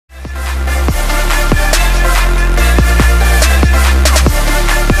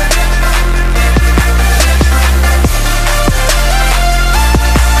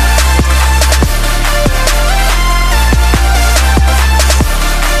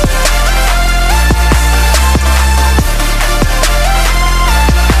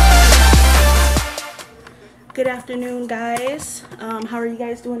afternoon, guys. How are you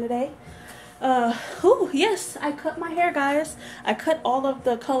guys doing today? Yes, I cut my hair, guys. I cut all of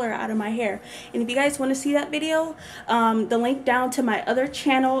the color out of my hair, and if you guys want to see that video, the link down to my other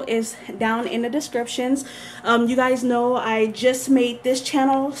channel is down in the descriptions. You guys know I just made this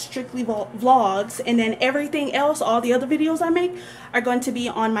channel strictly vlogs, and then everything else, all the other videos I make, are going to be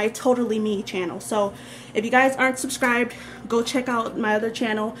on my Totally Me channel. So if you guys aren't subscribed, go check out my other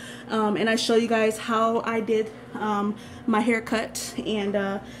channel, and I show you guys how I did my haircut. And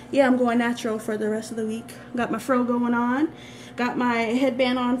yeah, I'm going natural for the rest of the week. Got my fro going on, got my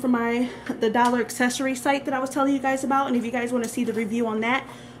headband on from the dollar accessory site that I was telling you guys about, and if you guys want to see the review on that,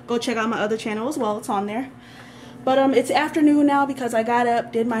 go check out my other channel as well. It's on there. But it's afternoon now because I got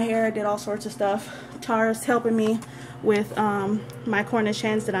up, did my hair, did all sorts of stuff. Tara's helping me with my Cornish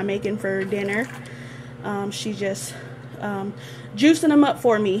hens that I'm making for dinner. She just juicing them up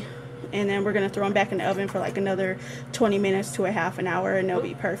for me, and then we're gonna throw them back in the oven for like another 20 minutes to a half an hour, and they'll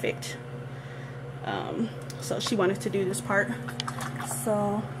be perfect. So she wanted to do this part,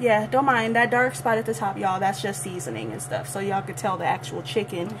 so yeah, don't mind that dark spot at the top, y'all. That's just seasoning and stuff, so y'all could tell the actual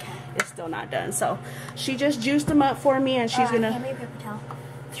chicken is still not done. So she just juiced them up for me, and she's gonna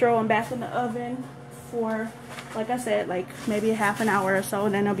throw them back in the oven for, like I said, like maybe a half an hour or so,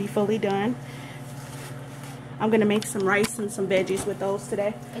 and then they'll be fully done. I'm gonna make some rice and some veggies with those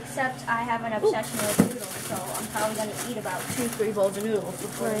today. Except I have an obsession with noodles, so I'm probably gonna eat about 2-3 bowls of noodles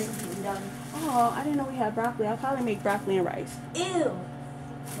before it's done. Oh, I didn't know we had broccoli. I'll probably make broccoli and rice. Ew!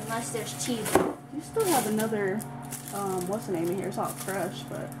 Unless there's cheese. You still have another, what's the name in here? It's all crushed,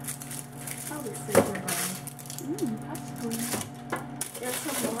 but probably freezer burn. Popsicle. There's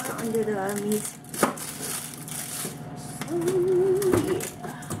some more under the meat.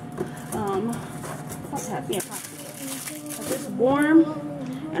 What's happening? It's warm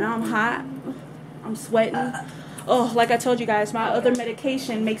and I'm hot. I'm sweating. Oh, like I told you guys, my other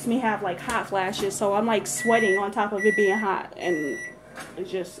medication makes me have like hot flashes, so I'm like sweating on top of it being hot, and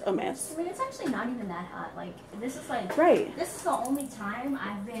it's just a mess. I mean, it's actually not even that hot. Like, this is like, right, this is the only time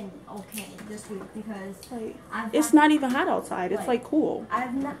I've been okay this week, because like it's not even hot outside. It's like cool.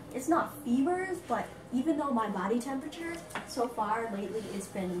 It's not fevers, but even though my body temperature so far lately has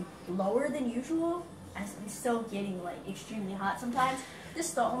been lower than usual, I'm still getting like extremely hot sometimes. This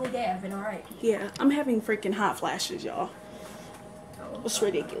is the only day I've been alright. Yeah, I'm having freaking hot flashes, y'all. It's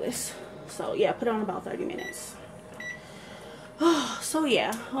ridiculous. So yeah, put on about 30 minutes. So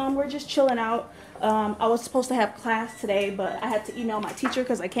yeah, we're just chilling out. I was supposed to have class today, but I had to email my teacher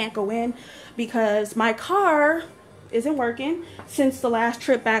because I can't go in because my car isn't working since the last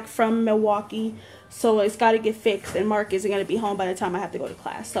trip back from Milwaukee. So it's got to get fixed, and Mark isn't going to be home by the time I have to go to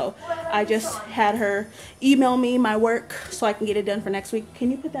class. So I just had her email me my work so I can get it done for next week. Can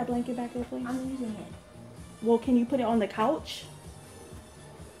you put that blanket back there, please? I'm using it. Well, can you put it on the couch?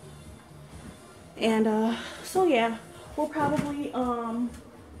 And so yeah, we'll probably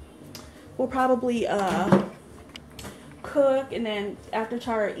cook, and then after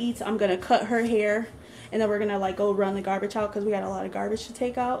Chara eats, I'm gonna cut her hair, and then we're gonna like go run the garbage out because we got a lot of garbage to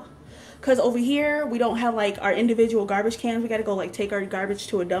take out. Because over here, we don't have like our individual garbage cans. We got to go like take our garbage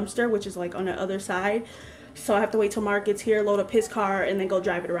to a dumpster, which is like on the other side. So I have to wait till Mark gets here, load up his car, and then go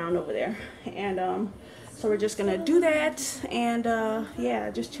drive it around over there. And so we're just going to do that. And yeah,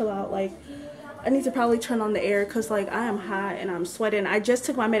 just chill out. Like, I need to probably turn on the air because like I am hot and I'm sweating. I just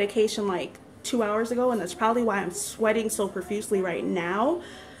took my medication like 2 hours ago, and that's probably why I'm sweating so profusely right now,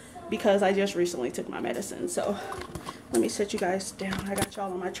 because I just recently took my medicine. So let me sit you guys down. I got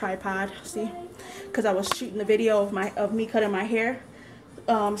y'all on my tripod, see, because I was shooting the video of me cutting my hair,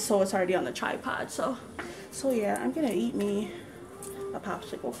 so it's already on the tripod. So yeah, I'm gonna eat me a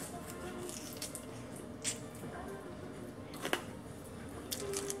popsicle.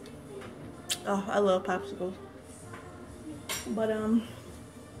 Oh, I love popsicles. But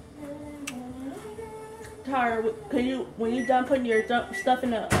Tara, can you, when you're done putting your stuff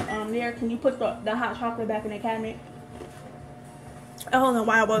in the there, can you put the hot chocolate back in the cabinet? I don't know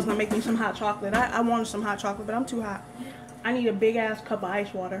why I was gonna make me some hot chocolate. I wanted some hot chocolate, but I'm too hot. I need a big ass cup of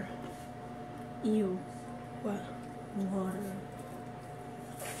ice water. Ew. What? Water.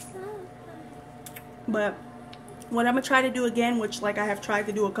 But what I'm gonna try to do again, which like I have tried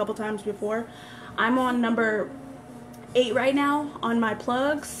to do a couple times before, I'm on number 8 right now on my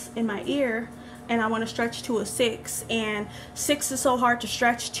plugs in my ear, and I want to stretch to a 6, and 6 is so hard to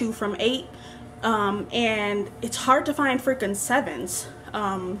stretch to from 8, and it's hard to find freaking 7s. It's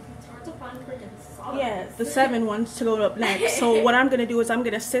hard to find freaking Yeah, the 7 ones to go up next. So what I'm gonna do is I'm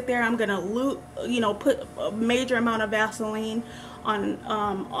gonna sit there. I'm gonna put a major amount of Vaseline on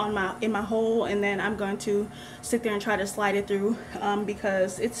in my hole, and then I'm going to sit there and try to slide it through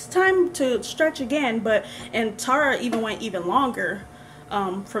because it's time to stretch again. And Tara even went even longer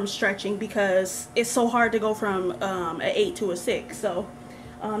from stretching because it's so hard to go from an 8 to a 6. So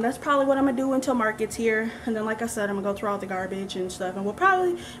that's probably what I'm gonna do until Mark gets here, and then like I said, I'm gonna go through all the garbage and stuff, and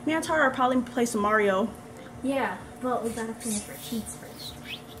me and Tara will probably play some Mario. Yeah, but we gotta finish our cheats first.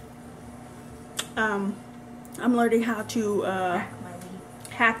 I'm learning how to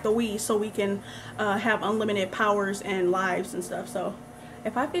hack the Wii so we can have unlimited powers and lives and stuff. So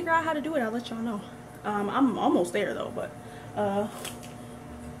if I figure out how to do it, I'll let y'all know. I'm almost there though, but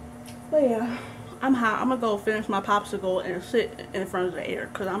yeah. I'm hot. I'm gonna go finish my popsicle and sit in front of the air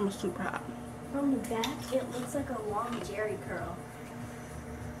because I'm super hot. From the back, it looks like a long Jerry curl.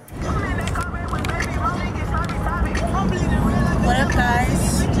 What up,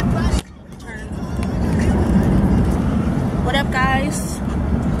 guys? What up, guys?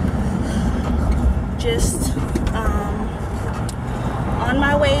 Just on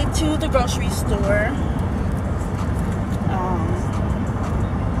my way to the grocery store.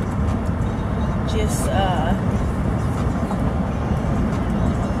 Just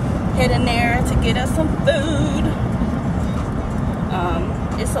heading there to get us some food.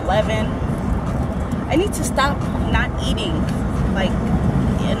 It's 11. I need to stop not eating like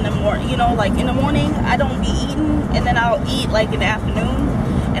in the morning. Like in the morning I don't be eating, and then I'll eat like in the afternoon,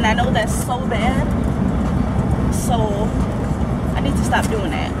 and I know that's so bad. So I need to stop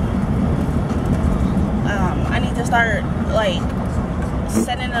doing that. I need to start like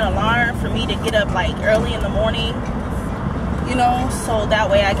setting an alarm for me to get up like early in the morning, so that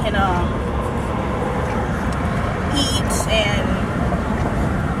way I can eat and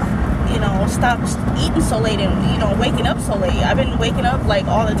stop eating so late and waking up so late. I've been waking up like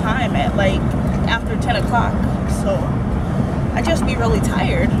all the time at like after 10 o'clock, so I just be really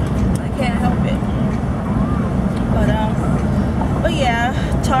tired. I can't help it. But yeah,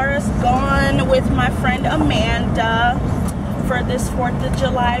 Tara's gone with my friend Amanda for this 4th of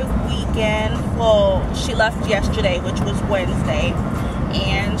July weekend. Well, she left yesterday, which was Wednesday,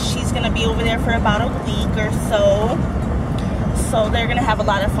 and she's gonna be over there for about a week or so. So they're gonna have a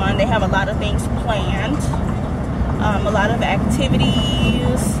lot of fun. They have a lot of things planned, a lot of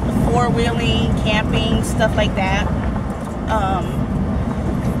activities, 4-wheeling, camping, stuff like that.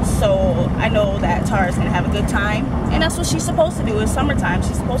 So I know that Tara's gonna have a good time, and that's what she's supposed to do. It's summertime.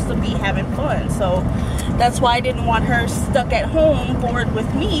 She's supposed to be having fun. So that's why I didn't want her stuck at home bored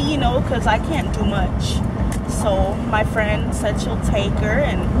with me, because I can't do much. So my friend said she'll take her,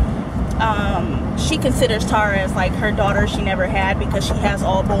 and she considers Tara as like her daughter she never had because she has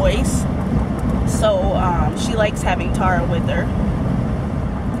all boys. So she likes having Tara with her.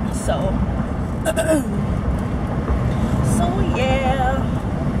 So yeah,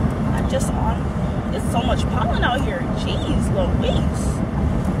 it's so much pollen out here. Jeez Louise,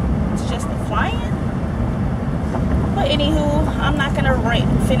 it's just flying. But anywho, I'm not gonna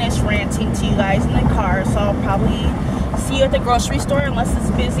finish ranting to you guys in the car, so I'll probably see you at the grocery store unless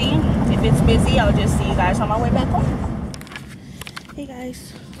it's busy. If it's busy, I'll just see you guys on my way back home. Hey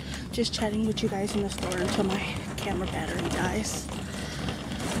guys, just chatting with you guys in the store until my camera battery dies,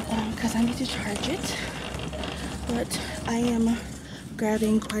 because I need to charge it. But I am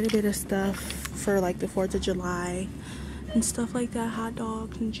grabbing quite a bit of stuff for like the 4th of July and stuff like that. Hot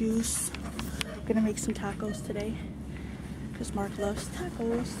dogs and juice. I'm gonna make some tacos today because Mark loves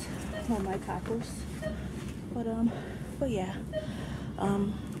tacos. Well, my tacos. But yeah,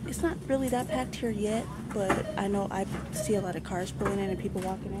 it's not really that packed here yet, but I know I see a lot of cars pulling in and people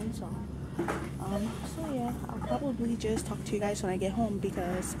walking in, so yeah, I'll probably just talk to you guys when I get home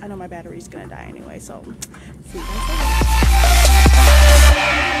because I know my battery's gonna die anyway. So see you guys later.